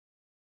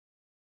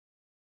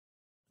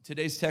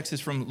Today's text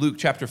is from Luke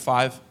chapter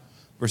 5,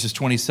 verses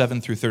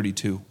 27 through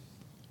 32.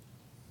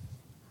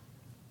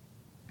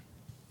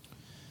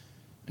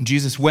 And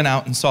Jesus went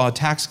out and saw a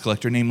tax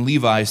collector named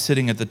Levi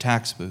sitting at the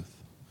tax booth.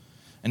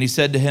 And he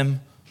said to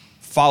him,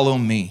 "Follow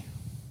me."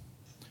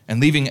 And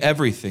leaving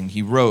everything,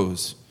 he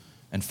rose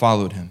and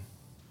followed him.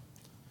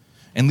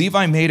 And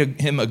Levi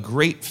made him a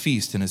great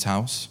feast in his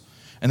house,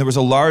 and there was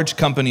a large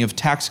company of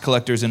tax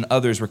collectors and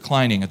others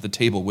reclining at the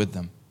table with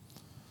them.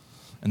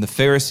 And the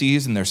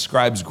Pharisees and their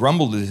scribes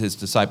grumbled at his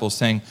disciples,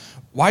 saying,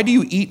 "Why do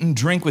you eat and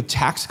drink with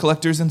tax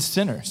collectors and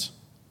sinners?"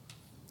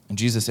 And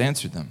Jesus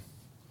answered them,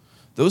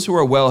 "Those who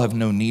are well have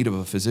no need of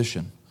a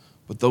physician,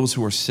 but those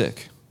who are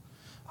sick.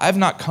 I have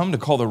not come to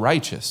call the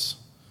righteous,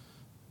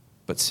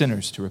 but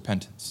sinners to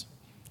repentance."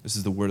 This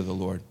is the word of the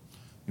Lord.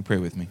 You pray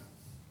with me.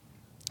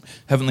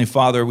 Heavenly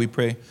Father, we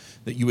pray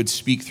that you would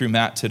speak through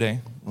Matt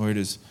today. Lord,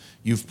 as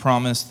you've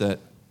promised that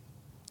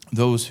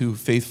those who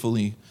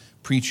faithfully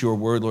preach your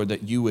word, Lord,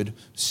 that you would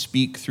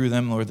speak through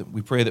them, Lord, that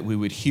we pray that we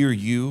would hear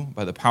you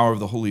by the power of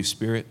the Holy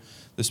Spirit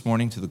this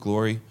morning to the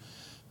glory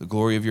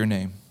of your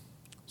name.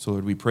 So,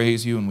 Lord, we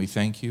praise you and we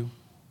thank you.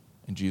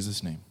 In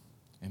Jesus' name,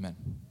 amen.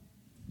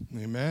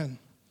 Amen.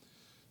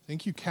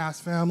 Thank you, Cass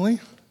family.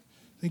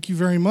 Thank you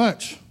very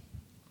much.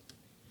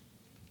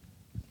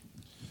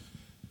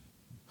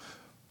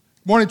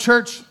 Morning,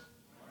 church.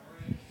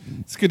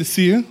 It's good to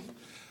see you.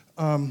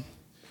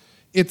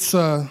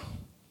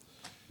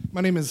 My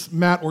name is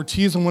Matt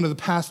Ortiz. I'm one of the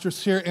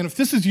pastors here. And if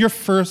this is your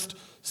first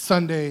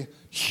Sunday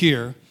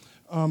here,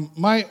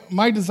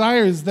 my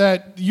desire is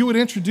that you would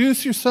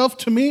introduce yourself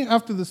to me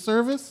after the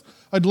service.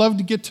 I'd love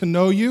to get to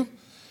know you.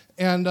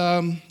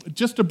 And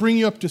just to bring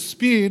you up to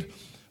speed,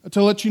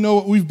 to let you know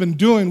what we've been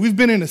doing, we've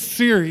been in a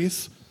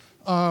series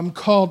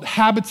called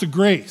Habits of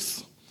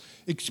Grace,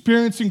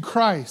 Experiencing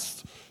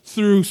Christ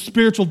through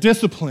Spiritual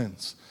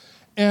Disciplines.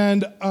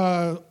 And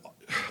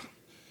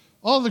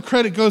all the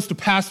credit goes to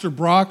Pastor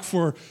Brock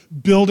for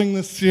building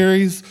this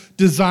series,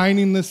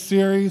 designing this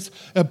series,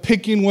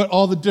 picking what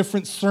all the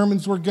different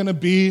sermons were going to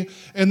be,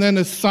 and then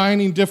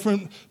assigning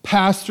different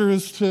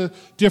pastors to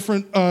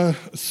different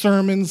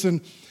sermons.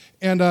 And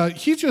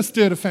he just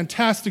did a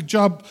fantastic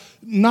job,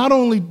 not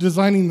only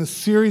designing the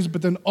series,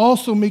 but then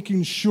also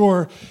making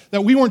sure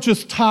that we weren't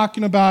just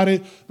talking about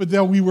it, but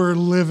that we were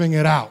living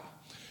it out.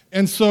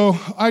 And so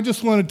I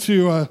just wanted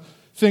to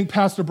thank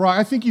Pastor Brock.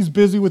 I think he's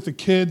busy with the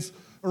kids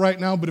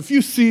right now, but if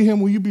you see him,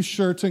 will you be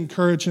sure to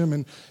encourage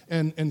him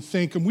and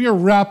thank him? We are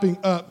wrapping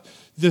up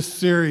this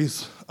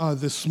series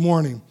this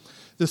morning,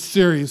 this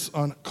series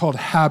called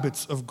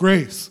Habits of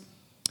Grace.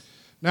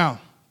 Now,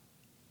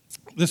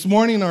 this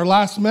morning, our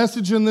last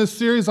message in this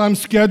series, I'm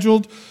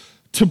scheduled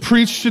to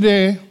preach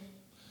today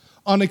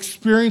on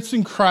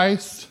experiencing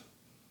Christ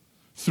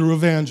through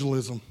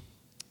evangelism.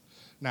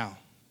 Now,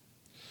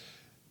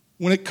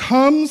 when it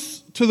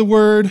comes to the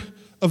word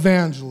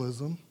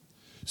evangelism,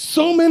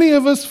 so many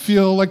of us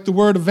feel like the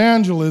word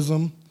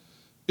evangelism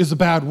is a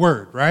bad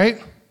word,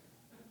 right?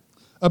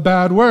 A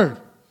bad word.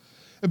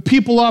 And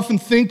people often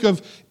think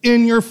of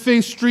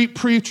in-your-face street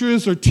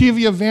preachers or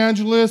TV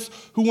evangelists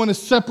who want to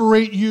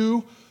separate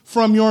you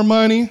from your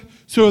money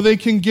so they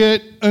can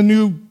get a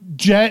new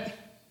jet,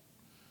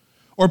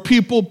 or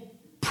people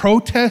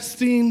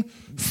protesting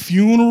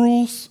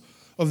funerals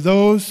of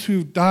those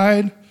who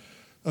died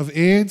of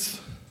AIDS.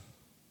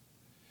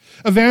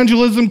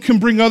 Evangelism can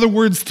bring other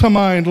words to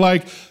mind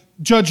like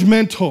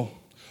judgmental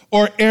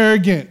or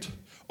arrogant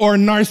or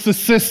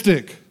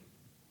narcissistic.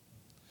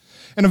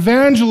 And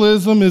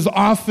evangelism is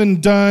often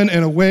done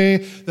in a way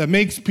that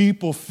makes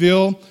people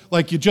feel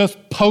like you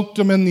just poked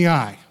them in the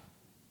eye.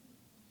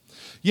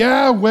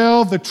 Yeah,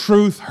 well, the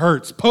truth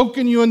hurts.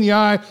 Poking you in the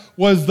eye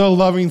was the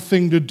loving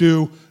thing to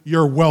do.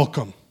 You're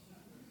welcome.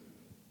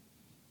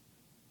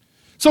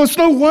 So it's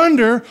no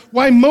wonder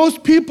why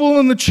most people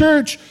in the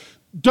church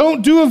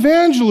don't do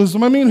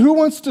evangelism. I mean, who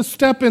wants to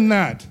step in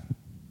that?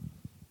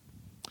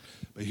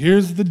 But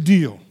here's the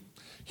deal.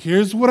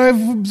 Here's what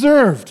I've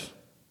observed.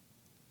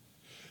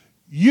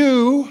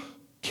 You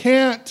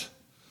can't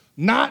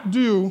not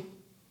do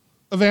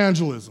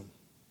evangelism.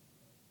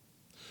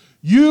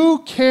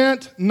 You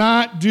can't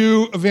not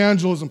do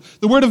evangelism.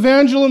 The word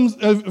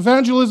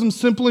evangelism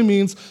simply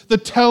means the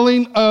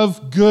telling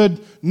of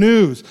good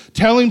news,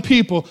 telling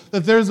people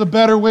that there's a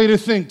better way to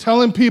think,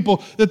 telling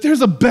people that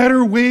there's a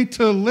better way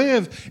to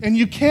live, and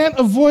you can't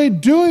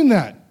avoid doing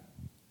that.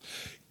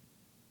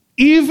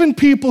 Even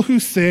people who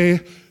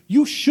say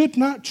you should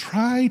not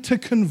try to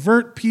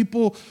convert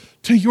people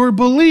to your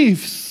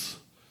beliefs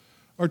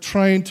are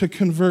trying to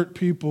convert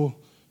people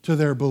to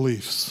their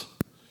beliefs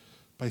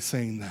by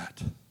saying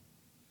that.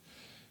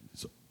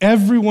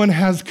 Everyone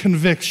has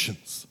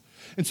convictions.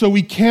 And so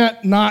we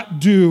can't not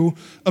do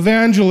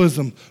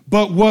evangelism.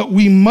 But what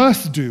we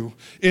must do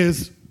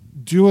is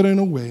do it in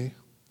a way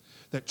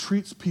that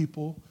treats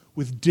people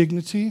with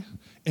dignity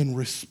and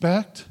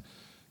respect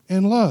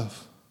and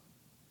love.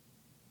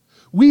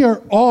 We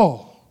are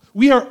all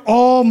We are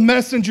all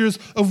messengers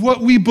of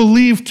what we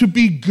believe to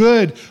be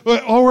good.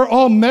 We're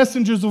all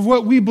messengers of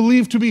what we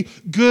believe to be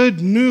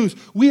good news.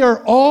 We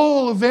are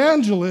all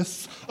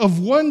evangelists of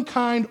one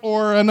kind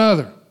or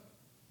another.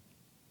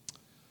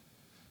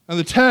 Now,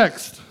 the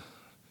text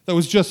that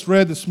was just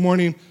read this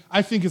morning,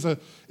 I think is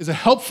a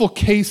helpful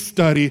case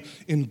study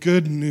in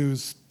good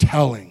news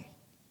telling.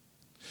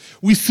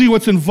 We see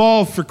what's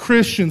involved for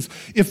Christians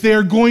if they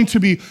are going to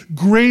be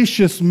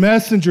gracious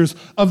messengers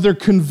of their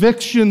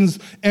convictions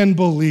and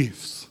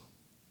beliefs.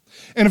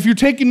 And if you're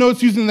taking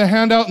notes using the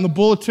handout and the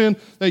bulletin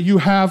that you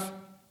have,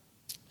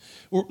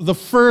 the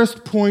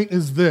first point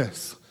is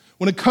this.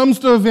 When it comes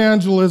to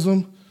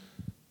evangelism,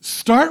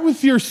 start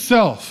with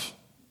yourself.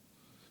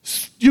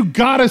 You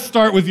gotta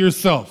start with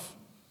yourself.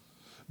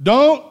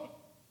 Don't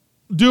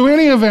do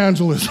any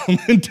evangelism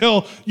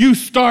until you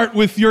start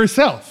with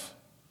yourself.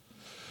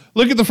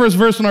 Look at the first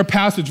verse in our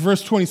passage.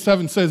 Verse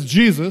 27 says,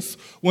 Jesus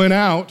went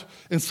out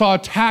and saw a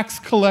tax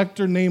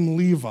collector named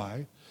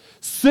Levi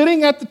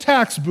sitting at the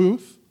tax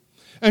booth,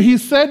 and he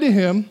said to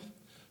him,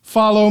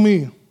 "Follow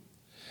me."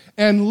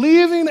 And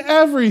leaving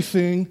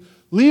everything,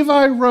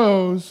 Levi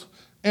rose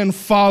and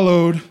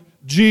followed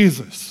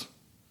Jesus.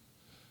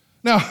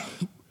 Now,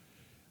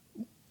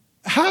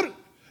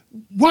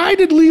 why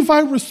did Levi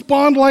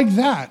respond like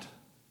that?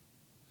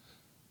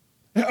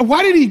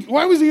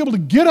 Why was he able to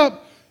get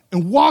up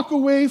and walk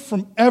away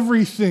from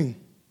everything?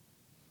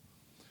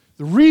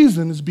 The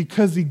reason is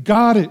because he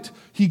got it.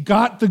 He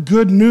got the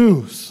good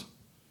news.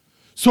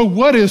 So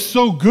what is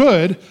so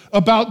good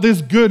about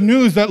this good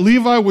news that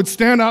Levi would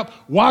stand up,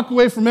 walk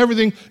away from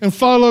everything, and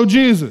follow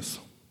Jesus?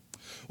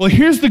 Well,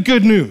 here's the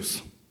good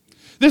news.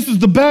 This is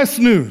the best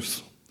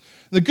news.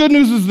 The good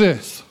news is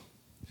this,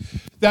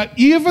 that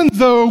even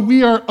though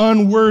we are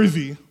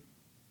unworthy,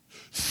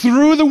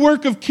 through the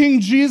work of King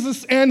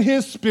Jesus and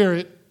his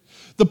Spirit,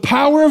 the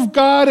power of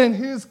God and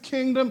his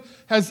kingdom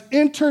has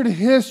entered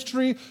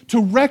history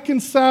to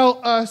reconcile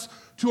us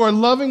to our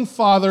loving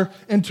Father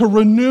and to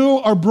renew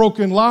our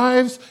broken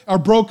lives, our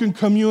broken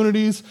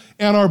communities,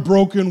 and our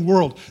broken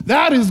world.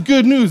 That is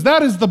good news.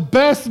 That is the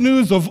best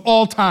news of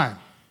all time.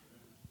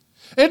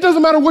 It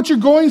doesn't matter what you're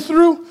going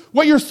through,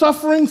 what you're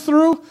suffering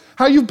through,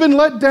 how you've been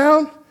let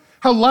down,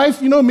 how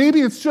life,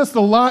 maybe it's just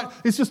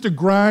a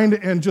grind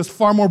and just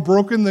far more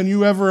broken than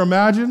you ever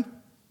imagined.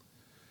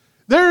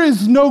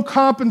 There's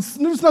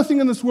nothing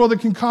in this world that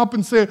can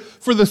compensate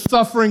for the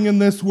suffering in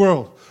this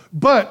world.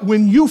 But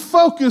when you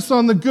focus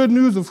on the good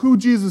news of who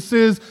Jesus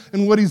is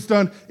and what he's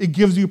done, it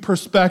gives you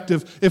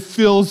perspective. It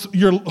fills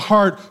your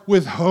heart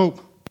with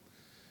hope.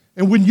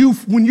 And when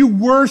you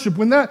worship,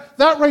 when that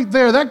right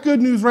there, that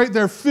good news right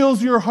there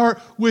fills your heart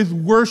with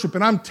worship,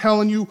 and I'm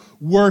telling you,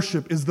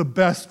 worship is the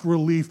best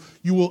relief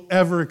you will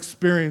ever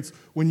experience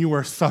when you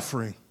are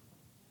suffering.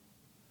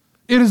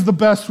 It is the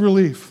best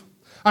relief.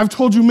 I've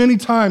told you many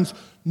times,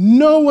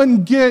 no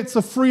one gets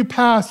a free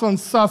pass on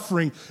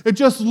suffering. It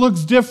just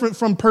looks different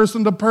from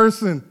person to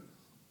person.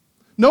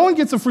 No one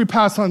gets a free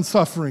pass on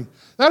suffering.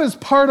 That is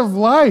part of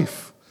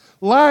life.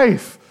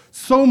 Life,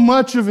 so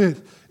much of it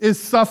is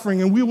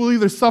suffering, and we will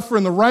either suffer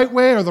in the right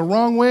way or the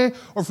wrong way,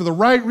 or for the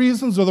right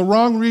reasons or the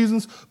wrong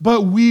reasons,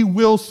 but we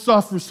will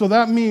suffer. So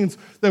that means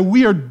that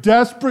we are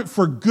desperate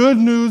for good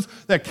news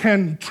that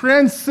can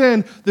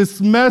transcend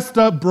this messed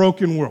up,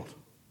 broken world.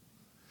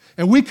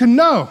 And we can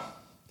know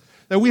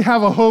that we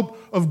have a hope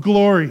of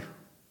glory,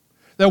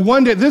 that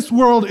one day this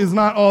world is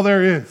not all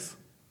there is.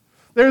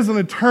 There's an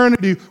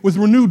eternity with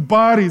renewed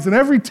bodies, and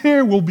every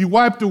tear will be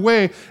wiped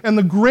away, and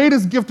the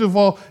greatest gift of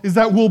all is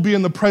that we'll be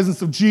in the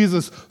presence of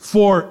Jesus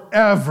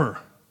forever.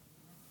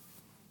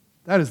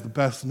 That is the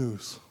best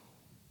news.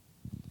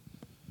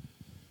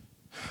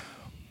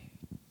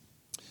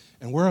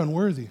 And we're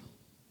unworthy.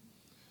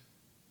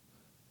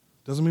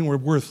 Doesn't mean we're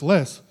worth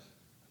less.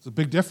 There's a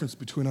big difference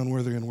between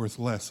unworthy and worth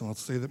less, and I'll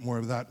say more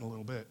of that in a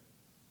little bit.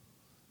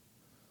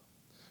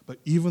 But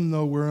even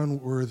though we're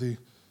unworthy,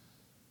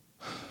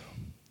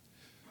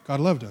 God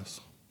loved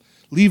us.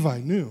 Levi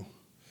knew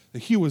that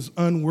he was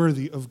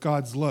unworthy of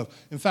God's love.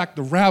 In fact,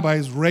 the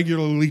rabbis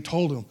regularly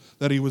told him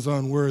that he was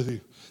unworthy.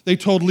 They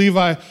told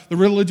Levi, the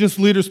religious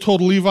leaders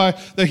told Levi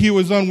that he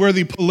was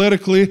unworthy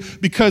politically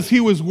because he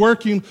was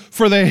working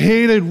for the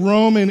hated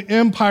Roman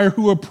Empire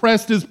who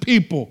oppressed his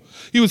people.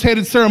 He was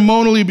hated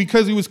ceremonially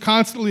because he was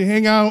constantly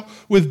hanging out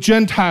with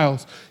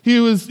Gentiles. He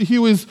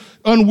was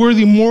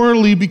unworthy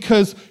morally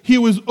because he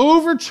was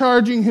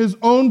overcharging his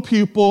own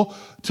people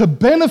to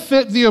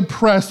benefit the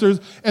oppressors,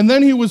 and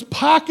then he was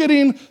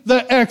pocketing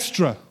the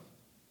extra.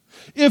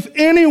 If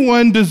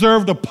anyone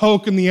deserved a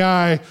poke in the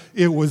eye,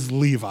 it was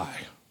Levi.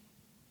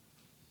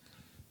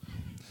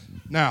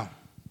 Now,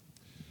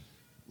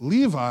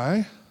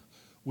 Levi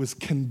was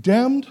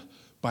condemned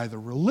by the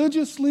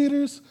religious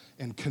leaders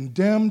and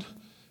condemned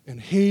and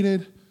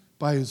hated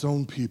by his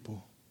own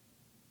people.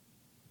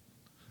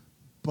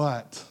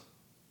 But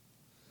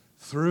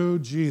through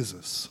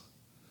Jesus,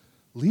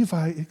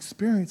 Levi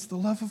experienced the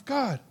love of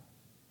God.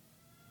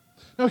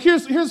 Now,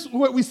 here's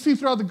what we see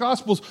throughout the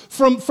Gospels.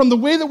 From the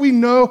way that we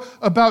know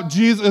about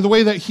Jesus, the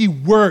way that he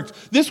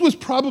worked, this was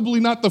probably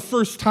not the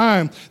first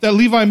time that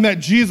Levi met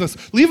Jesus.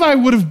 Levi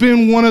would have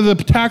been one of the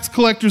tax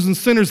collectors and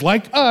sinners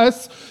like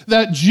us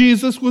that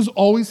Jesus was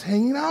always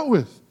hanging out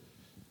with.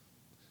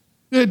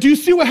 Do you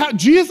see what happened?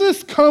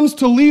 Jesus comes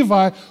to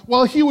Levi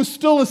while he was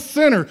still a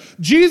sinner.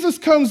 Jesus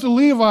comes to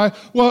Levi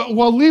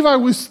while Levi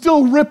was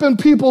still ripping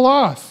people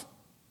off.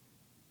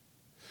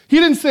 He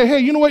didn't say, hey,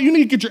 you know what? You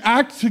need to get your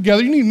act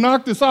together. You need to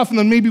knock this off, and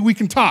then maybe we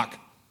can talk.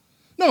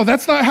 No,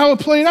 that's not how it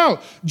played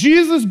out.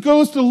 Jesus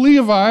goes to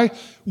Levi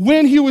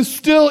when he was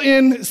still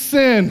in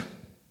sin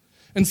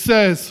and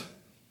says,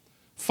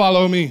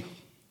 follow me.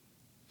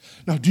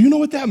 Now, do you know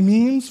what that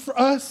means for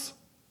us?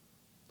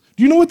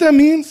 Do you know what that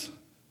means?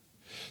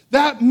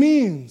 That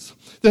means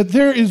that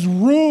there is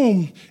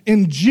room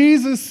in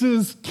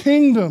Jesus'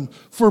 kingdom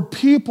for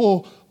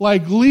people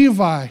like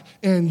Levi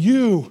and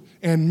you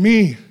and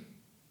me.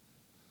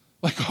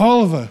 Like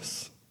all of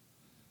us.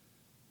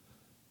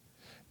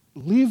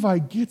 Levi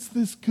gets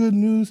this good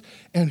news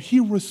and he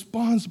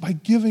responds by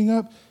giving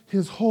up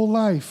his whole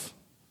life.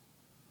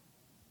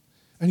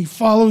 And he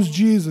follows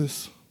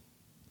Jesus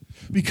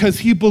because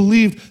he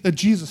believed that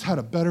Jesus had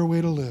a better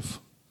way to live.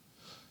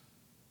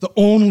 The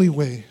only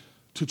way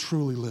to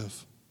truly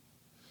live.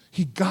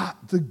 He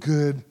got the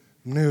good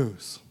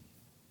news.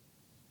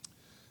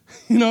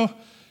 You know,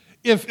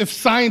 if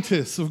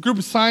a group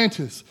of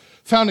scientists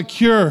found a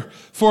cure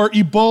for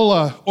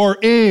Ebola or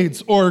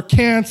AIDS or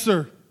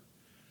cancer,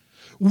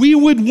 we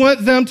would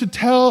want them to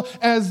tell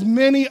as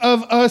many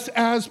of us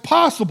as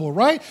possible,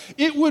 right?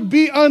 It would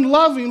be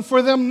unloving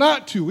for them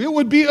not to. It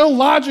would be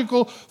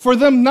illogical for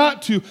them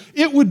not to.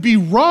 It would be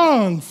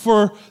wrong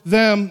for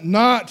them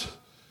not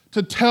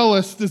to tell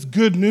us this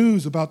good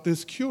news about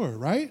this cure,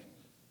 right?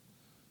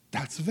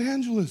 That's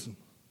evangelism.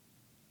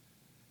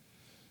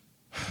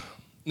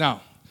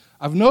 Now,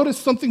 I've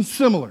noticed something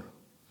similar.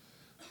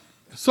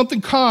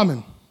 Something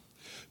common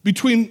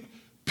between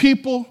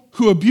people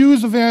who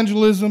abuse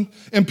evangelism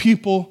and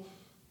people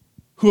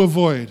who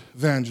avoid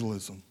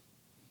evangelism.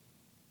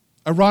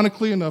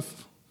 Ironically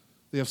enough,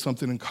 they have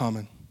something in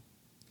common,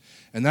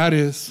 and that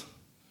is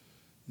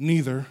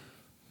neither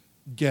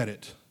get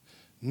it.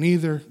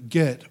 Neither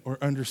get or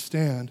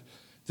understand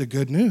the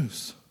good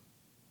news.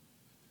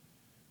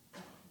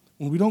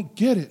 When we don't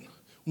get it,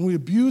 when we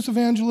abuse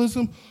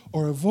evangelism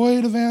or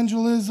avoid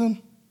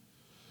evangelism,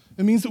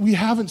 it means that we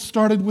haven't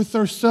started with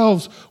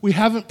ourselves. We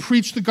haven't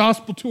preached the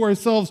gospel to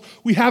ourselves.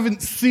 We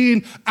haven't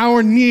seen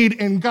our need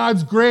and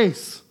God's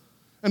grace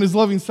and his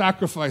loving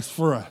sacrifice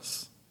for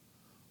us.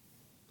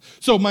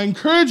 So my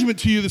encouragement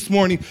to you this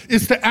morning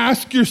is to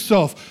ask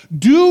yourself,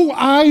 do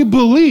I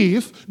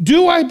believe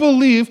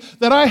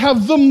that I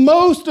have the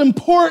most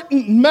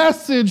important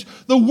message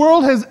the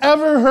world has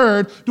ever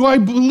heard? Do I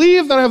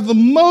believe that I have the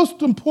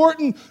most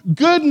important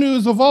good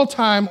news of all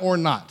time or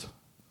not?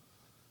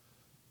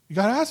 You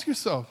got to ask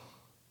yourself,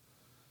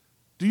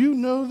 do you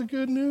know the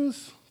good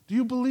news? Do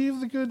you believe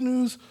the good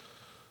news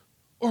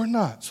or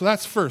not? So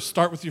that's first,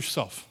 start with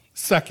yourself.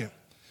 Second,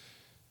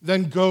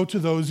 then go to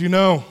those you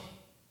know.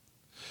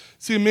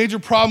 See, a major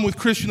problem with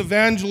Christian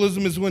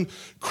evangelism is when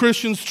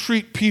Christians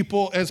treat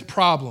people as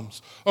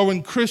problems or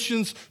when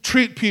Christians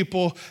treat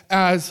people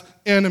as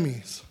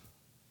enemies.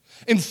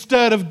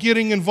 Instead of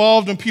getting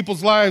involved in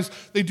people's lives,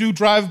 they do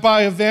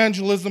drive-by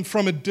evangelism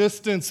from a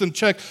distance and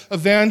check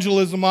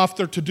evangelism off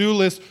their to-do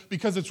list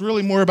because it's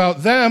really more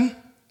about them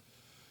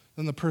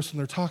than the person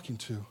they're talking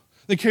to.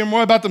 They care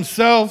more about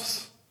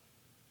themselves,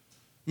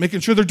 making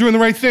sure they're doing the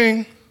right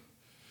thing,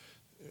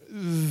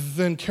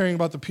 than caring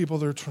about the people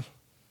they're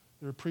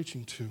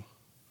preaching to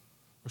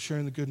or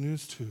sharing the good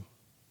news to.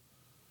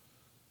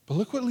 But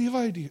look what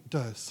Levi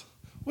does.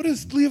 What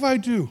does Levi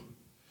do?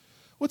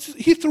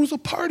 He throws a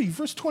party.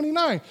 Verse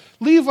 29.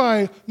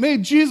 Levi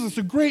made Jesus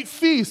a great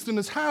feast in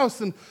his house,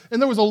 and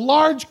there was a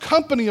large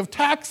company of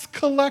tax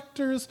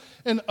collectors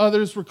and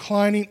others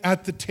reclining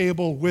at the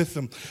table with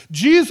him.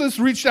 Jesus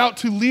reached out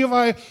to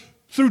Levi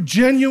through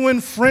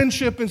genuine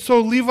friendship, and so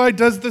Levi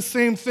does the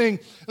same thing.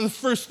 And the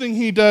first thing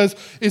he does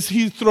is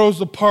he throws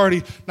a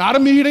party. Not a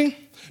meeting,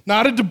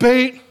 not a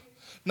debate,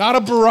 not a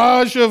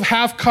barrage of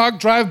half-cocked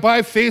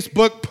drive-by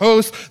Facebook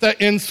posts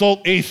that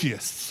insult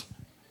atheists.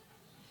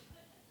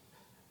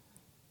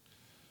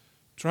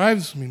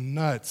 Drives me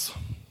nuts.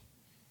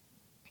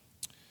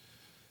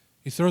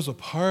 He throws a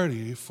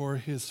party for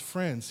his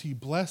friends. He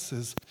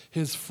blesses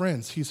his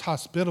friends. He's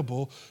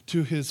hospitable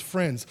to his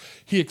friends.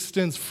 He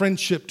extends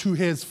friendship to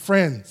his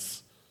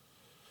friends.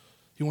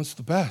 He wants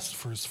the best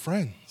for his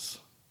friends.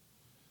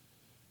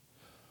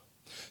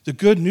 The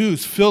good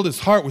news filled his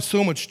heart with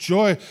so much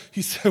joy.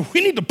 He said,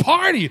 we need to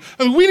party.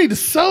 We need to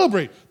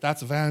celebrate.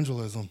 That's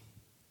evangelism.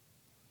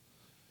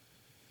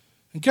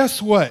 And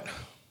guess what?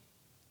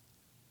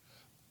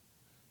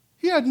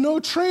 He had no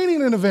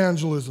training in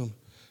evangelism.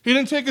 He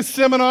didn't take a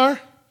seminar.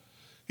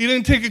 He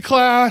didn't take a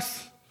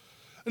class.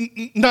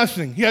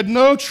 Nothing. He had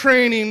no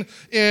training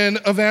in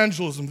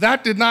evangelism.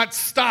 That did not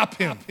stop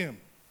him.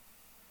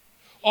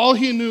 All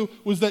he knew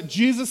was that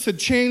Jesus had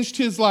changed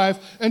his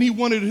life, and he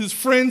wanted his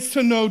friends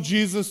to know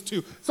Jesus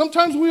too.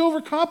 Sometimes we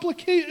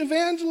overcomplicate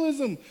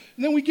evangelism,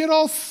 and then we get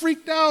all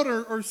freaked out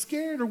or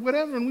scared or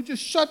whatever, and we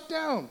just shut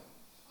down.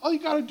 All you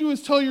got to do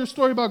is tell your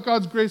story about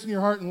God's grace in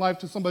your heart and life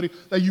to somebody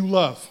that you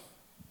love.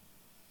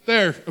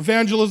 There,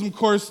 evangelism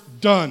course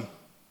done.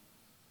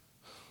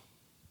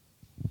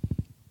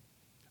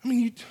 I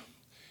mean,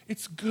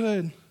 it's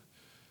good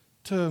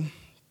to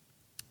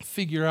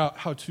figure out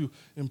how to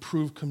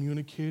improve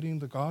communicating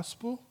the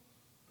gospel,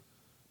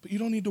 but you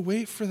don't need to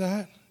wait for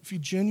that. If you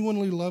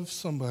genuinely love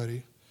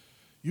somebody,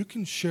 you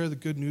can share the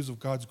good news of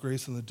God's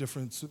grace and the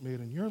difference it made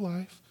in your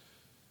life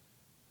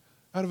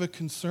out of a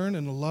concern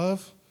and a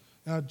love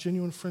and a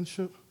genuine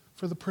friendship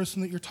for the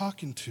person that you're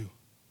talking to.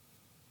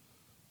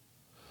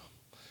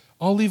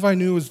 All Levi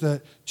knew is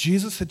that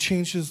Jesus had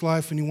changed his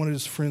life and he wanted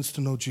his friends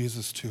to know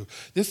Jesus too.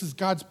 This is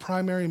God's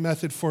primary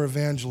method for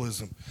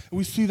evangelism. And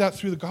we see that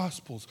through the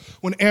Gospels.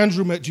 When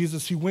Andrew met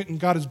Jesus, he went and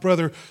got his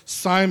brother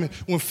Simon.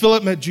 When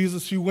Philip met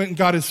Jesus, he went and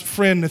got his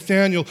friend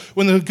Nathanael.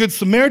 When the Good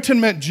Samaritan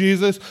met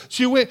Jesus,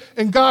 she went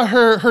and got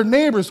her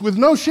neighbors with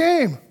no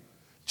shame.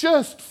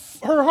 Just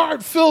her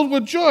heart filled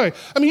with joy.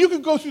 I mean, you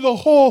could go through the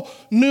whole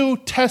New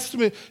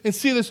Testament and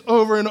see this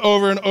over and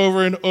over and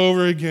over and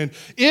over again.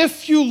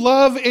 If you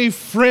love a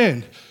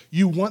friend,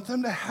 you want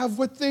them to have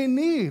what they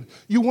need.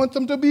 You want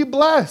them to be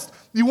blessed.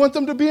 You want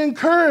them to be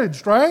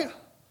encouraged, right?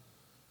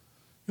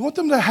 You want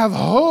them to have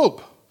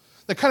hope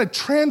that kind of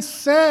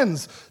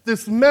transcends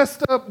this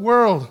messed up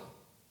world.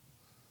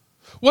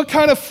 What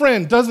kind of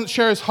friend doesn't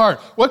share his heart?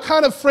 What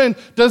kind of friend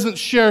doesn't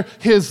share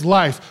his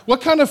life?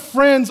 What kind of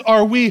friends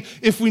are we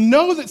if we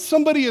know that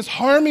somebody is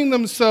harming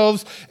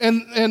themselves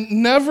and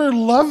never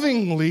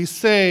lovingly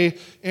say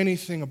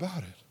anything about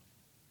it?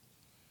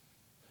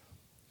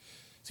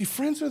 See,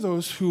 friends are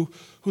those who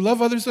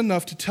love others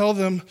enough to tell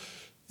them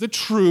the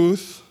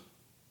truth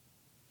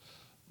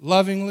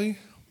lovingly,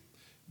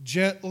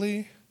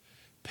 gently,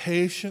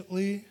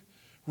 patiently,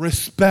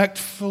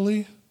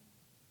 respectfully.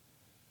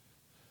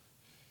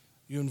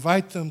 You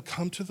invite them,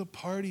 come to the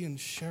party and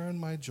share in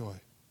my joy.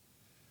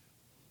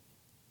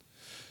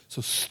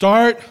 So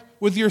start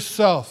with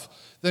yourself,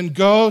 then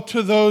go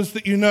to those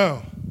that you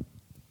know.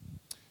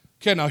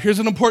 Okay, now here's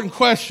an important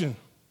question.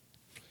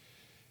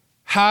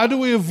 How do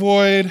we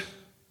avoid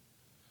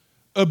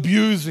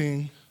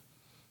abusing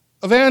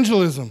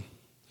evangelism?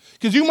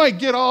 Because you might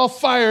get all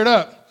fired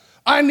up.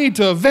 I need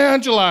to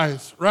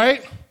evangelize,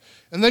 right?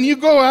 And then you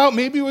go out,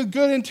 maybe with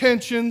good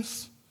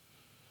intentions,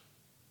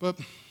 but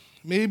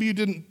maybe you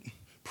didn't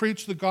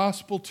preach the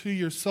gospel to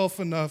yourself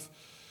enough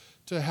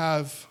to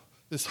have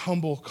this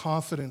humble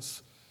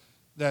confidence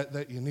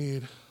that you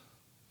need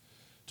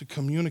to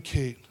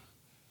communicate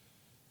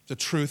the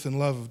truth and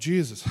love of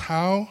Jesus.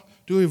 How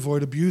do we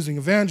avoid abusing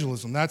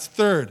evangelism? That's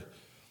third.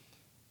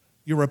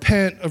 You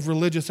repent of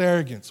religious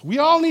arrogance. We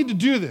all need to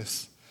do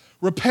this.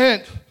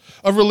 Repent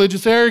of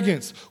religious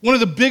arrogance. One of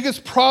the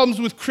biggest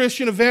problems with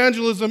Christian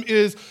evangelism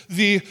is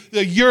the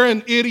you're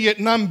an idiot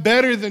and I'm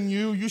better than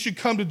you. You should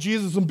come to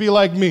Jesus and be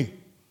like me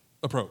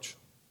approach.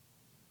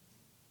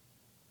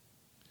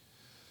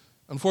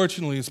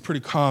 Unfortunately, it's pretty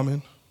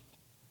common,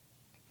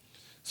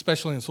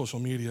 especially in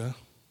social media.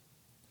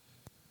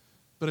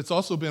 But it's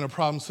also been a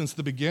problem since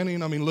the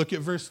beginning. I mean, look at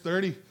verse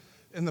 30.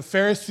 And the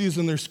Pharisees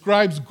and their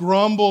scribes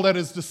grumbled at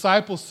his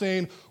disciples,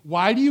 saying,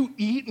 "Why do you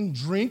eat and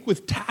drink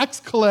with tax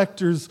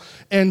collectors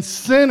and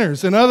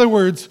sinners?" In other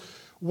words,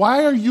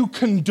 why are you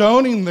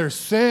condoning their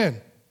sin?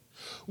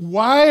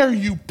 Why are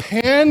you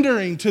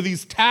pandering to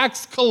these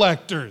tax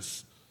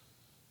collectors?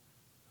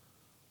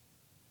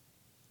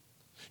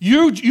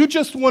 You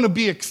just want to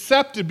be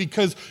accepted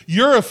because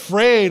you're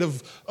afraid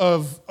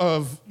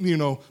of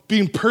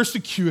being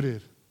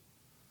persecuted.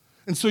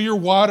 And so you're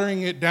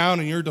watering it down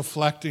and you're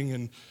deflecting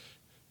and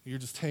you're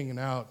just hanging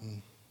out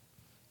and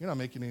you're not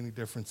making any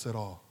difference at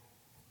all.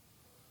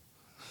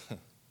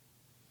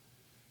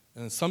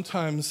 And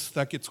sometimes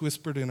that gets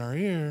whispered in our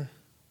ear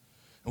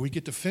and we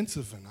get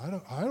defensive and I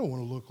don't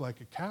want to look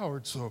like a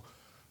coward, so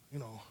I'm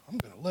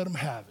going to let them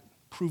have it.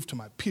 Prove to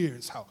my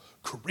peers how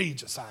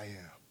courageous I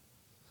am.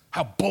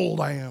 How bold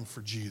I am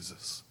for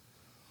Jesus.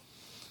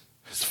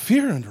 There's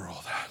fear under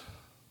all that.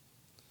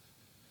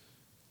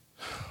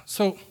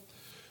 So,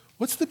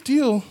 what's the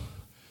deal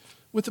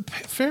with the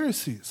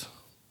Pharisees?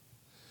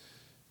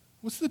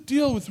 What's the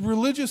deal with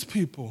religious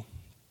people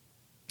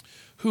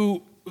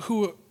who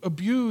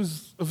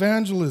abuse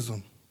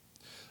evangelism?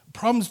 The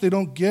problem is they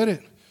don't get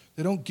it.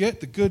 They don't get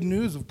the good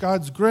news of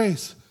God's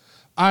grace.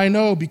 I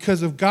know,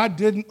 because if God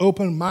didn't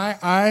open my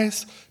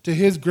eyes to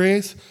his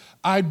grace,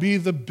 I'd be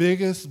the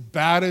biggest,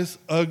 baddest,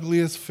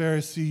 ugliest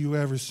Pharisee you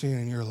ever seen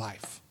in your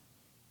life.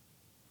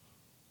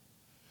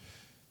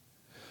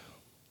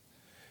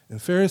 And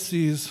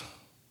Pharisees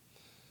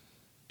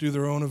do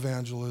their own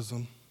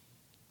evangelism.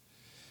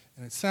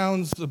 And it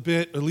sounds a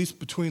bit, at least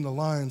between the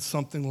lines,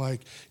 something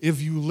like,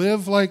 if you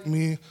live like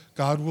me,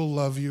 God will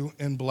love you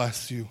and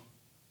bless you.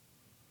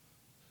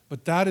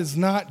 But that is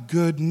not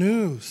good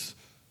news.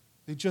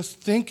 They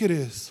just think it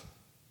is.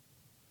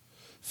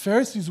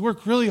 Pharisees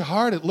work really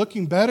hard at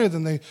looking better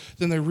than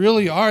they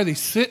really are. They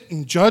sit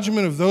in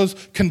judgment of those,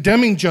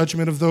 condemning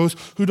judgment of those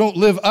who don't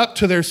live up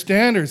to their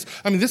standards.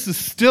 I mean, this is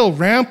still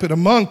rampant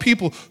among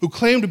people who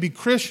claim to be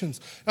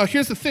Christians. Now,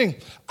 here's the thing.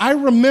 I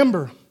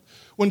remember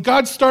when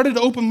God started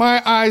to open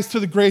my eyes to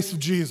the grace of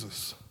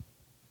Jesus.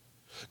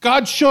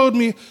 God showed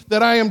me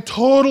that I am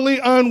totally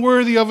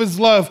unworthy of his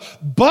love,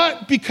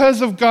 but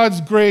because of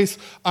God's grace,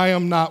 I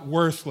am not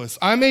worthless.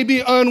 I may be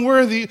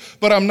unworthy,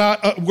 but I'm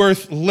not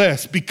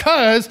worthless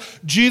because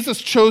Jesus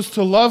chose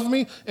to love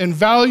me and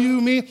value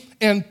me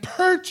and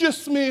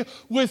purchase me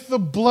with the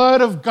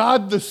blood of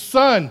God the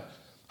Son.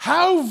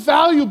 How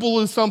valuable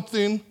is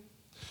something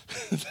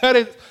that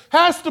it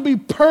has to be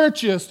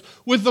purchased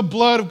with the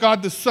blood of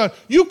God the Son?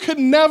 You could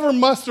never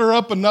muster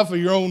up enough of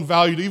your own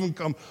value to even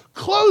come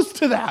close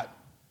to that.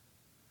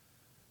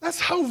 That's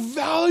how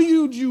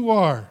valued you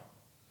are.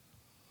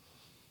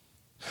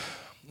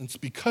 And it's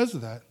because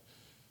of that,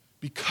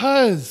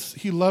 because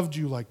he loved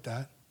you like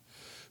that,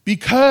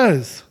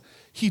 because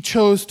he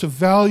chose to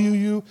value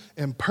you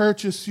and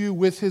purchase you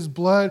with his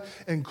blood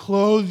and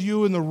clothe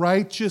you in the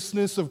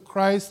righteousness of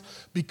Christ.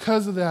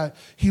 Because of that,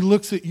 he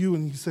looks at you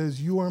and he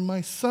says, "You are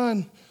my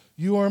son,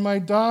 you are my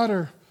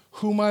daughter,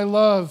 whom I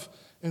love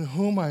and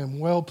whom I am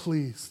well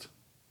pleased.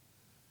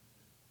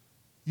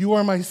 You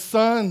are my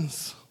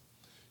sons.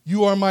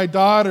 You are my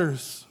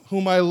daughters,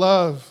 whom I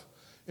love,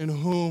 in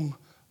whom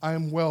I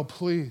am well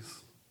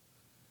pleased."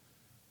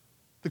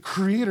 The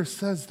Creator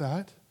says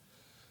that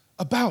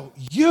about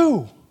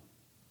you.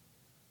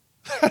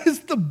 That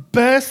is the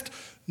best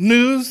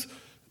news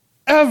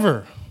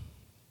ever.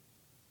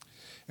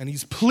 And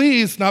he's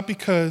pleased not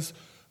because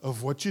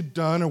of what you've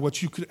done or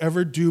what you could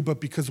ever do,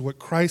 but because of what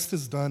Christ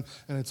has done,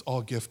 and it's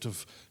all gift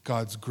of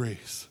God's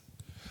grace.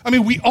 I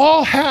mean, we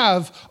all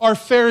have our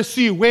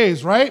Pharisee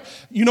ways, right?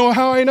 You know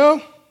how I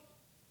know?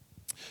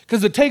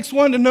 Because it takes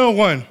one to know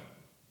one,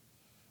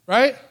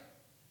 right?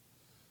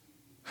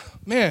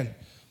 Man,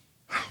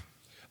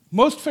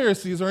 most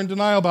Pharisees are in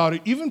denial about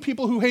it, even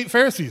people who hate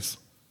Pharisees.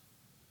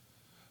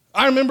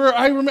 I remember,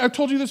 I've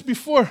told you this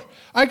before.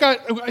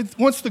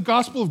 Once the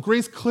gospel of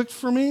grace clicked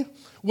for me,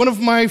 one of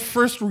my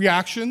first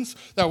reactions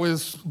that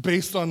was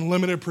based on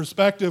limited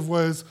perspective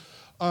was,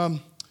 I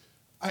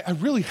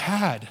really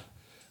had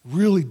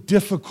really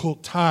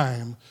difficult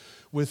time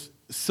with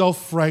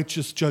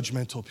self-righteous,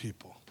 judgmental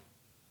people.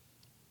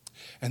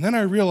 And then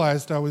I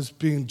realized I was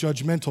being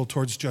judgmental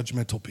towards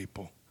judgmental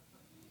people.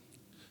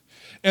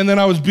 And then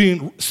I was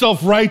being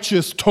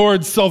self-righteous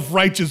towards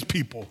self-righteous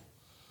people.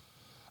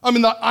 I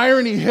mean, the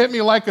irony hit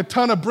me like a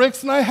ton of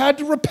bricks, and I had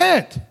to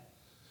repent.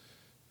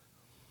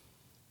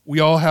 We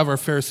all have our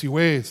Pharisee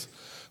ways.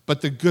 But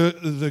the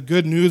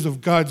good news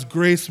of God's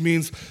grace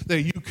means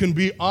that you can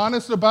be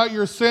honest about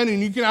your sin,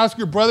 and you can ask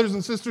your brothers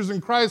and sisters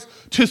in Christ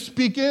to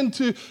speak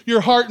into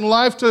your heart and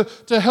life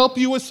to help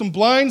you with some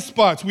blind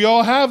spots. We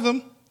all have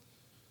them.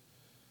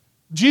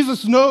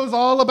 Jesus knows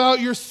all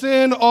about your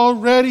sin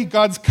already.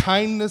 God's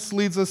kindness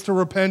leads us to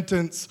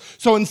repentance.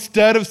 So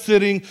instead of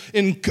sitting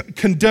in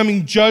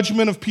condemning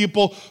judgment of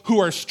people who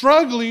are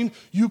struggling,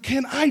 you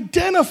can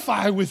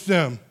identify with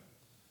them.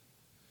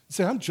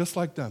 Say, "I'm just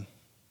like them.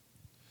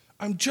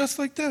 I'm just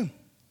like them."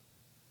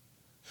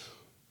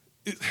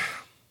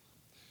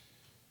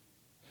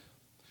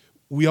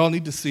 We all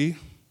need to see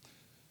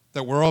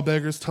that we're all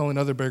beggars telling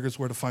other beggars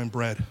where to find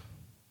bread.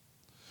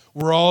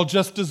 We're all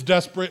just as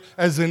desperate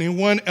as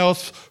anyone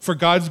else for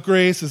God's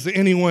grace as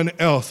anyone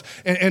else.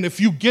 And if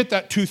you get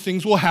that, two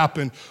things will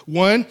happen.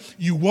 One,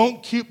 you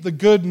won't keep the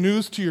good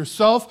news to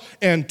yourself.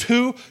 And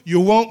two, you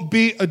won't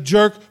be a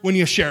jerk when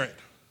you share it.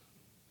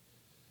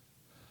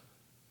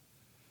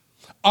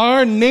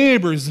 Our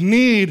neighbors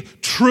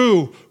need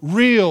true,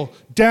 real,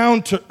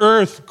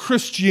 down-to-earth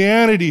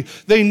Christianity.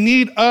 They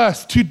need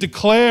us to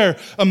declare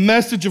a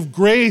message of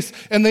grace,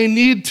 and they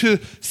need to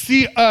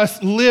see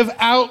us live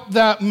out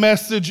that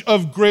message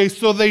of grace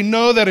so they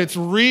know that it's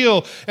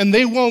real, and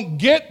they won't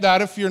get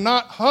that if you're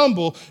not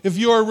humble, if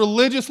you are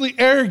religiously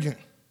arrogant.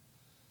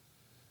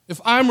 If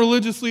I'm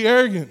religiously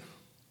arrogant.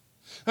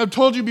 I've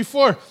told you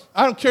before,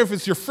 I don't care if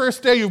it's your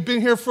first day, you've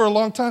been here for a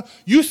long time.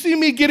 You see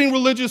me getting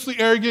religiously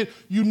arrogant,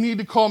 you need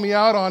to call me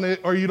out on it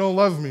or you don't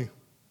love me.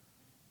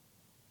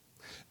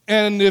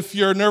 And if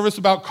you're nervous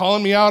about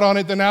calling me out on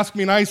it, then ask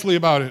me nicely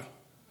about it.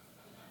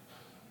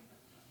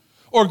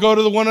 Or go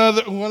to one of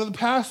the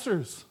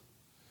pastors.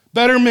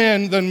 Better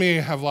men than me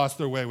have lost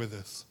their way with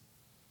this.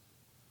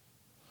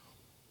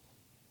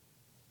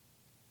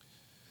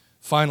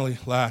 Finally,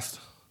 last,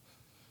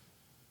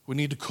 we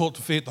need to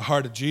cultivate the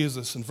heart of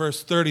Jesus. In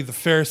verse 30, the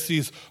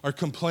Pharisees are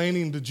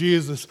complaining to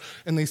Jesus,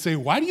 and they say,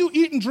 "Why do you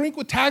eat and drink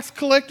with tax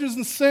collectors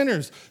and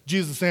sinners?"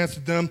 Jesus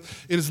answered them,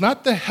 "It is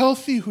not the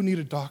healthy who need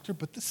a doctor,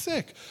 but the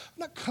sick.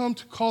 I'm not come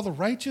to call the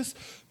righteous,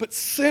 but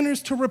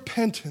sinners to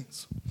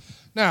repentance."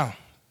 Now,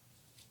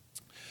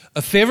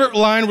 a favorite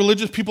line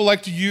religious people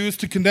like to use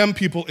to condemn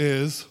people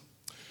is,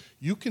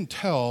 "You can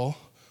tell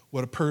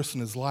what a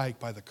person is like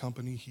by the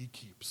company he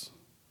keeps."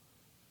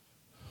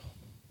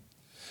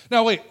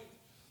 Now, wait.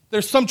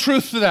 There's some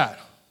truth to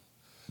that.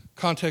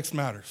 Context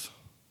matters.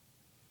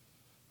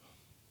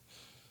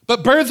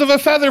 But birds of a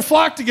feather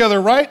flock together,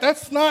 right?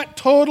 That's not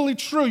totally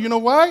true. You know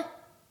why?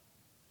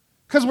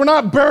 Because we're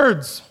not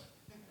birds.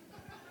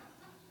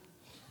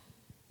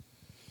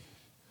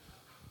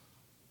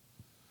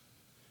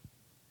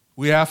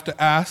 We have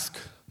to ask,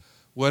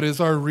 what is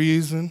our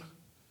reason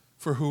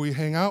for who we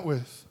hang out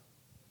with?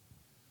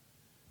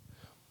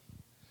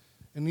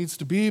 It needs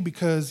to be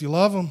because you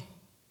love them.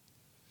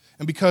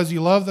 And because you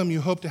love them, you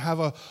hope to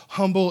have a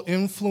humble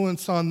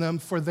influence on them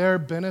for their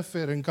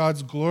benefit and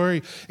God's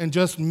glory. And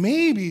just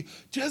maybe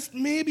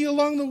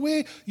along the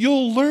way,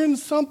 you'll learn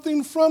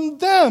something from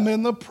them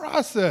in the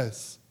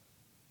process.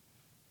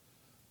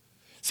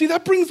 See,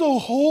 that brings a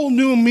whole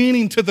new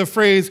meaning to the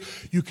phrase,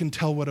 you can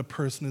tell what a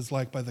person is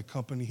like by the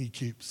company he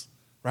keeps,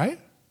 right?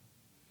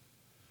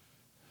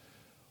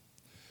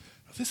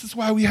 This is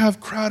why we have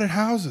crowded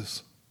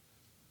houses.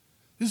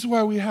 This is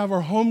why we have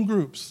our home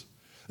groups.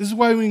 This is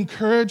why we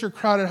encourage our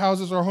crowded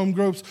houses, our home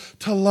groups,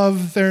 to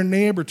love their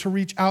neighbor, to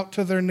reach out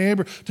to their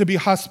neighbor, to be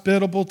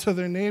hospitable to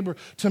their neighbor,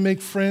 to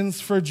make friends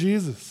for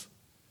Jesus.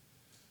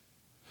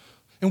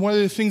 And one of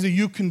the things that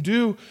you can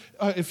do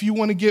if you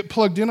want to get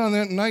plugged in on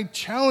that, and I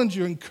challenge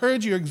you,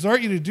 encourage you,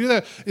 exhort you to do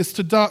that, is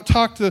to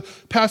talk to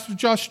Pastor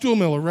Josh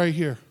Stuhlmiller right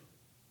here.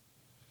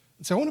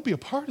 And say, I want to be a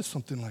part of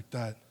something like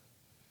that.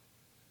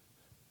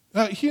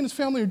 He and his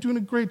family are doing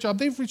a great job.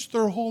 They've reached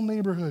their whole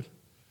neighborhood.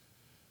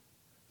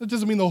 That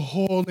doesn't mean the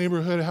whole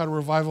neighborhood had a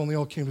revival and they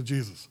all came to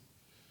Jesus.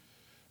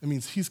 It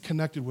means he's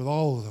connected with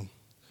all of them.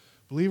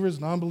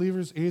 Believers,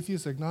 non-believers,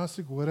 atheists,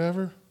 agnostic,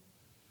 whatever.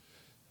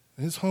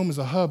 And his home is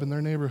a hub in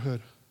their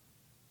neighborhood.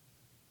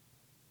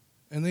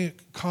 And they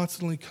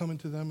constantly come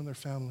into them and their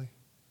family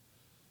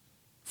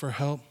for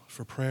help,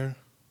 for prayer.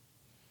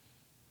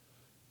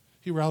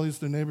 He rallies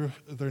their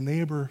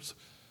neighbors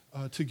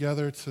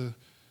together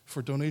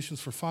for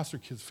donations for foster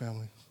kids'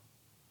 families.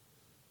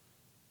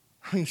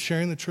 I mean,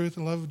 sharing the truth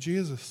and love of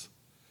Jesus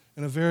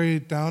in a very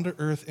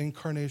down-to-earth,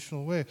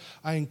 incarnational way.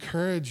 I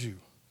encourage you,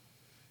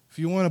 if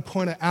you want to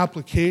point an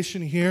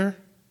application here,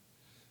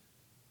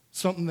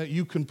 something that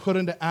you can put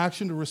into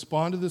action to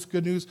respond to this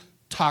good news,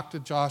 talk to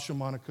Josh and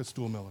Monica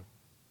Stuhlmiller,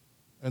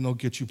 and they'll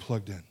get you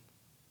plugged in.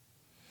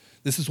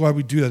 This is why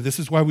we do that. This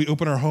is why we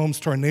open our homes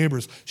to our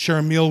neighbors, share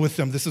a meal with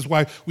them. This is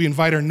why we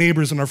invite our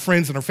neighbors and our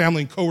friends and our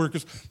family and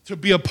coworkers to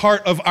be a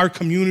part of our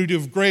community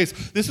of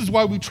grace. This is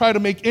why we try to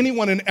make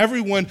anyone and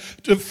everyone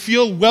to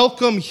feel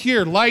welcome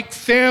here, like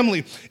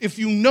family. If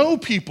you know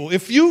people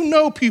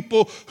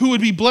who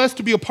would be blessed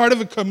to be a part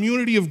of a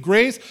community of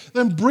grace,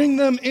 then bring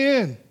them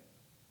in.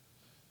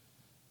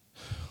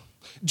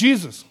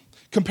 Jesus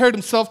compared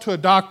himself to a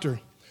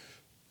doctor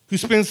who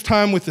spends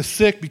time with the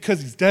sick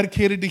because he's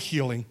dedicated to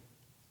healing.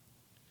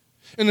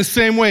 In the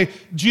same way,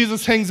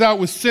 Jesus hangs out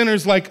with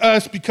sinners like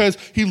us because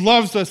he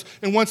loves us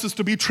and wants us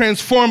to be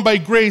transformed by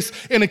grace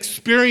and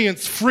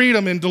experience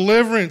freedom and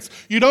deliverance.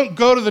 You don't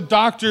go to the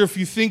doctor if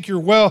you think you're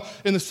well.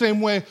 In the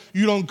same way,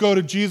 you don't go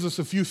to Jesus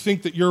if you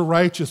think that you're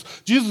righteous.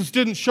 Jesus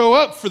didn't show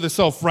up for the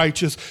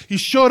self-righteous. He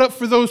showed up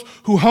for those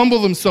who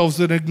humble themselves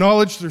and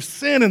acknowledge their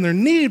sin and their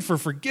need for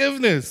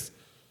forgiveness.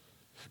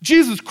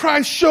 Jesus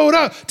Christ showed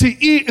up to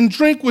eat and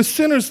drink with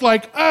sinners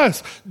like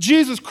us.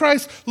 Jesus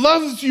Christ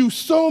loves you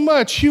so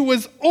much. He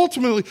was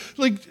ultimately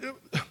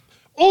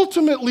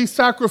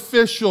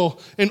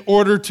sacrificial in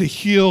order to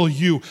heal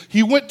you.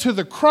 He went to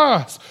the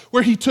cross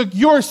where he took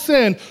your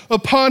sin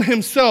upon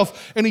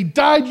himself and he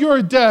died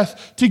your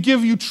death to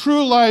give you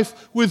true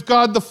life with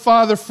God the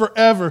Father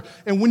forever.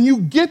 And when you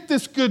get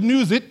this good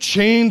news, it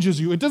changes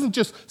you. It doesn't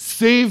just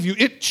save you,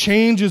 it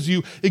changes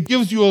you. It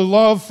gives you a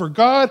love for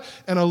God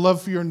and a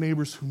love for your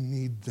neighbors who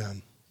need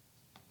them.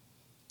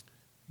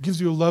 It gives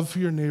you a love for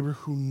your neighbor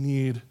who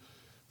need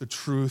the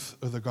truth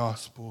of the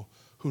gospel,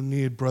 who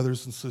need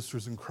brothers and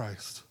sisters in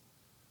Christ,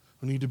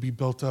 who need to be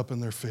built up in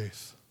their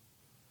faith.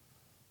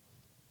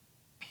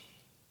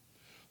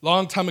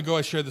 Long time ago,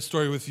 I shared the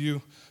story with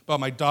you about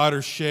my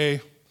daughter,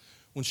 Shay.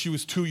 When she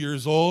was 2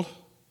 years old,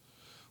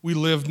 we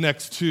lived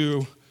next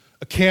to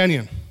a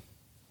canyon.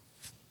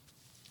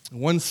 And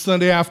one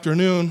Sunday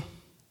afternoon,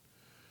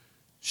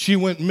 she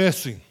went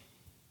missing.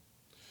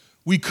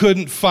 We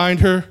couldn't find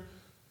her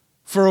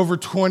for over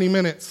 20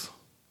 minutes.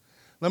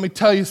 Let me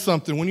tell you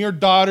something. When your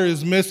daughter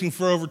is missing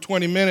for over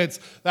 20 minutes,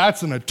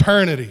 that's an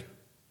eternity.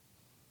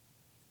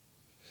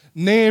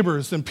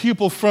 Neighbors and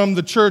people from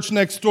the church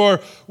next door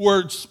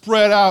were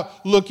spread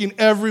out looking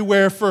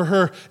everywhere for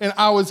her, and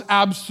I was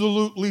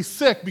absolutely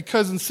sick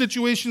because in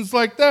situations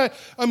like that,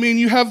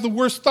 you have the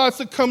worst thoughts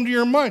that come to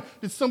your mind.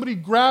 Did somebody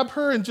grab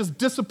her and just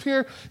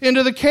disappear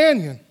into the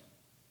canyon?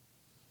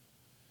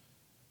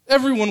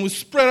 Everyone was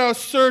spread out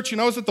searching.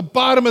 I was at the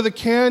bottom of the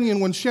canyon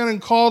when Shannon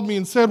called me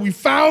and said, "We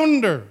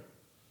found her."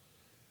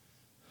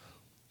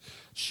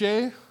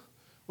 Shay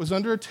was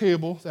under a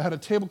table that had a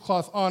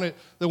tablecloth on it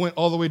that went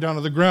all the way down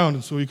to the ground,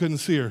 and so we couldn't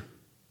see her.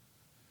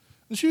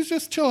 And she was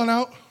just chilling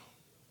out.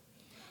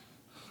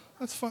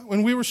 That's fine.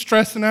 When we were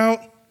stressing out,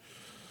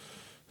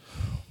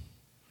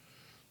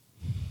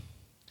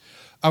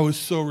 I was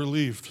so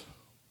relieved.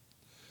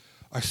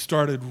 I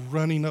started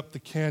running up the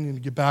canyon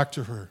to get back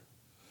to her.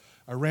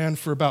 I ran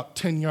for about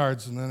 10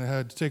 yards, and then I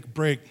had to take a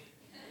break.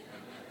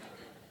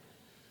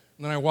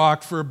 And then I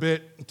walked for a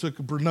bit and took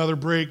another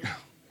break.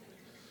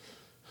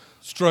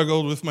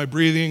 Struggled with my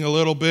breathing a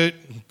little bit,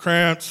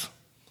 cramps.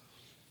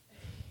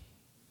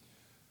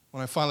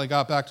 When I finally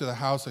got back to the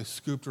house, I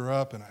scooped her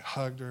up, and I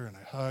hugged her, and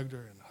I hugged her,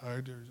 and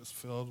hugged her, just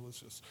filled with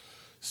just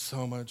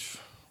so much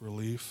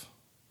relief.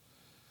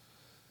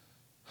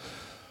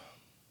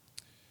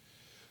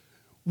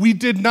 We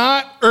did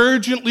not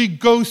urgently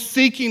go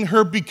seeking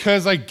her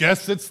because I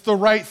guess it's the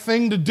right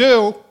thing to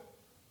do.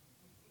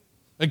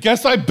 I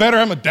guess I'm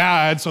a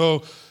dad,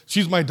 so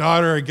she's my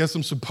daughter. I guess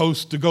I'm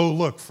supposed to go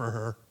look for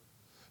her.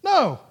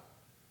 No.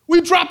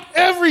 We dropped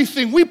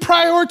everything. We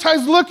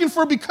prioritized looking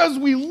for her because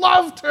we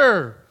loved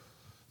her.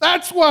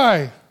 That's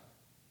why.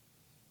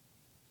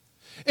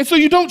 And so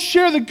you don't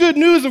share the good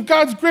news of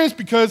God's grace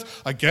because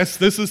I guess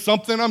this is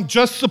something I'm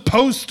just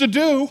supposed to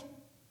do.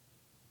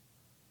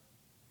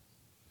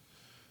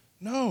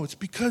 No, it's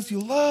because you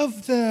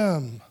love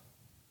them.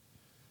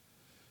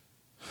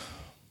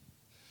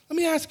 Let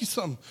me ask you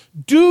something.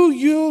 Do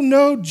you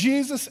know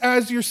Jesus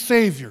as your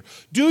Savior?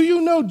 Do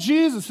you know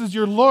Jesus as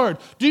your Lord?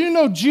 Do you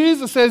know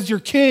Jesus as your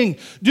King?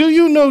 Do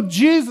you know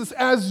Jesus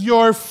as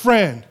your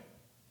friend?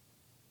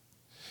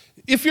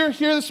 If you're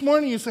here this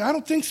morning and you say, I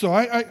don't think so.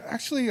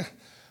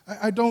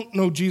 I don't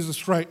know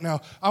Jesus right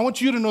now. I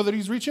want you to know that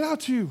he's reaching out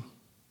to you.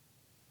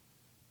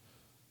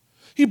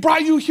 He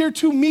brought you here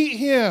to meet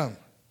him.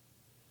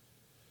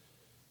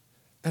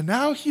 And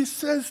now he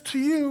says to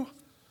you,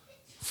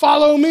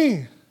 follow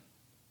me.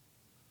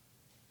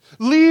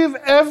 Leave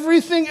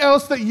everything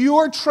else that you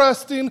are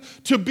trusting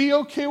to be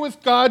okay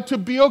with God, to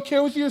be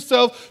okay with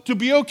yourself, to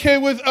be okay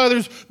with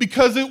others,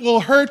 because it will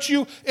hurt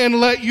you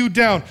and let you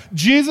down.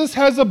 Jesus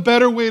has a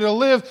better way to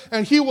live,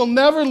 and he will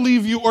never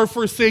leave you or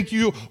forsake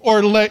you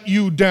or let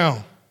you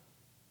down.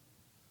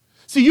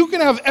 See, you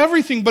can have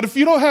everything, but if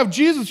you don't have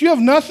Jesus, you have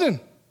nothing.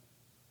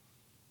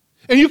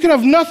 And you can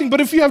have nothing, but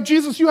if you have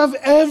Jesus, you have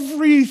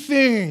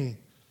everything.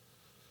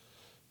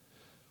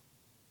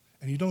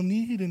 And you don't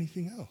need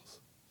anything else.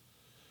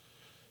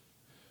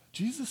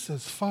 Jesus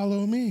says,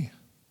 follow me.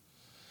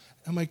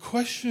 And my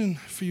question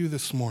for you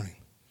this morning,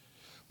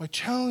 my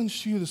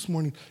challenge to you this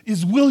morning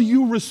is, will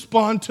you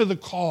respond to the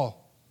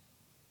call?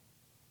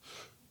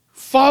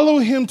 Follow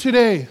him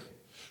today.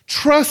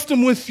 Trust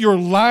him with your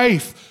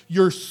life,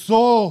 your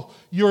soul,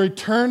 your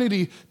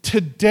eternity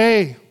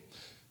today.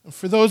 And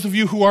for those of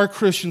you who are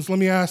Christians, let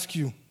me ask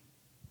you,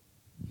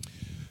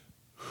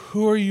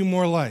 who are you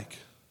more like?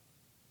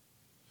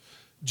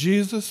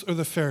 Jesus or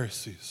the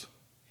Pharisees?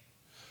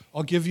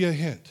 I'll give you a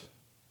hint.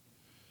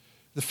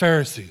 The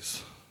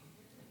Pharisees.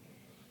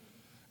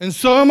 And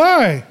so am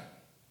I.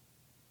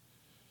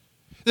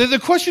 The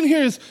question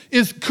here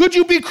is could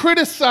you be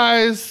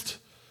criticized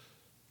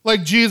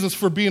like Jesus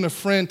for being a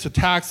friend to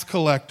tax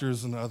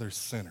collectors and other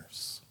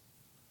sinners?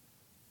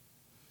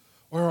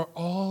 Or are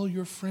all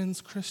your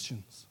friends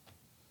Christians?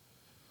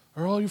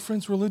 Are all your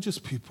friends religious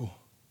people?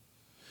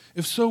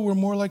 If so, we're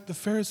more like the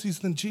Pharisees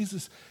than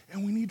Jesus,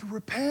 and we need to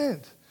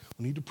repent.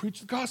 We need to preach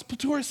the gospel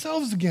to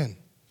ourselves again.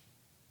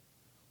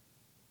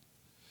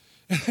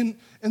 And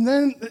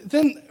then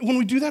when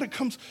we do that,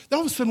 then all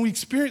of a sudden we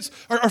experience,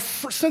 our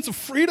sense of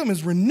freedom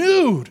is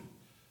renewed.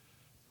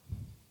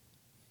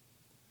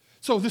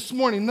 So this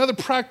morning, another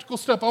practical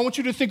step, I want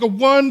you to think of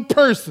one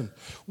person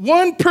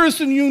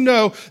you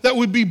know that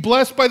would be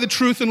blessed by the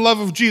truth and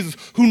love of Jesus,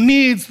 who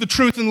needs the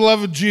truth and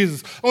love of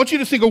Jesus. I want you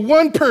to think of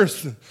one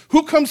person.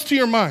 Who comes to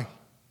your mind?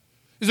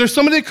 Is there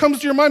somebody that comes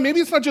to your mind? Maybe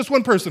it's not just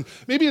one person.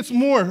 Maybe it's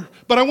more.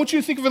 But I want you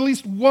to think of at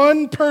least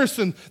one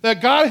person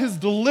that God has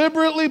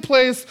deliberately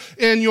placed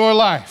in your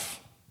life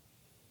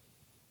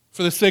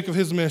for the sake of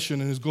his mission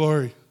and his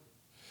glory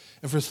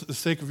and for the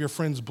sake of your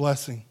friend's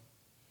blessing.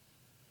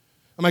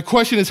 And my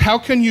question is, how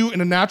can you, in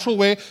a natural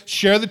way,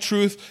 share the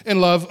truth and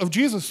love of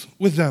Jesus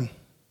with them?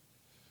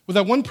 With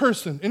that one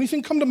person?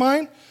 Anything come to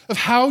mind of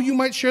how you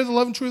might share the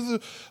love and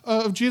truth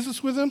of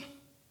Jesus with them?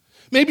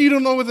 Maybe you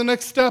don't know what the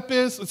next step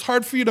is. It's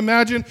hard for you to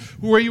imagine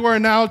where you are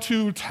now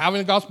to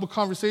having a gospel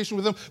conversation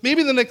with them.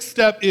 Maybe the next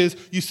step is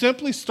you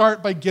simply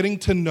start by getting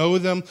to know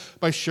them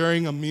by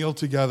sharing a meal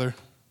together.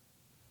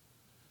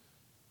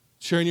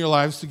 Sharing your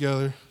lives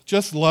together.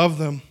 Just love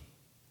them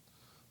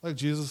like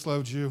Jesus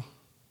loved you.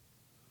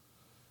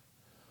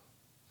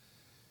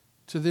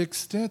 To the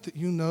extent that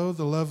you know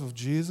the love of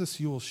Jesus,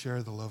 you will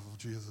share the love of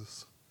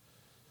Jesus.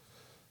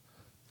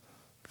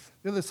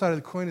 The other side of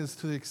the coin is,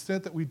 to the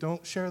extent that we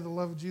don't share the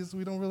love of Jesus,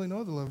 we don't really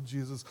know the love of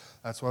Jesus.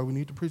 That's why we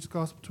need to preach the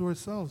gospel to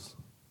ourselves.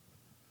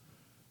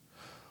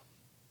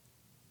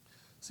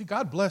 See,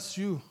 God blessed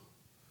you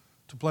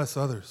to bless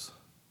others.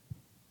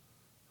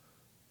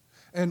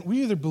 And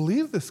we either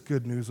believe this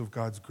good news of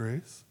God's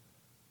grace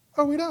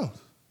or we don't.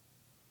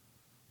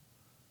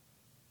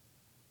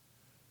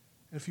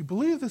 And if you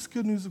believe this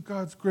good news of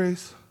God's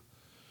grace,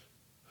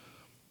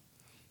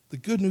 the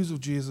good news of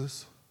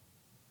Jesus,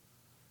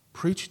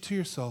 preach it to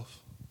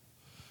yourself,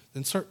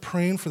 then start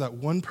praying for that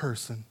one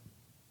person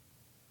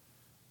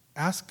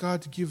Ask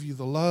God to give you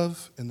the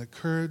love and the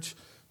courage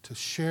to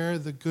share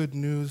the good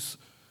news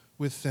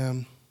with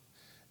them.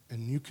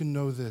 And you can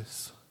know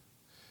this,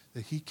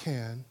 that he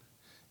can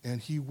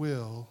and he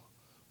will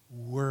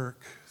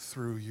work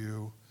through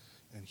you,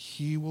 and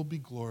he will be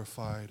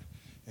glorified,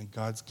 and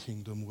God's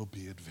kingdom will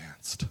be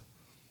advanced.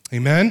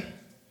 Amen?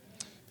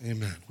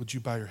 Amen. Would you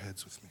bow your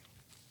heads with me?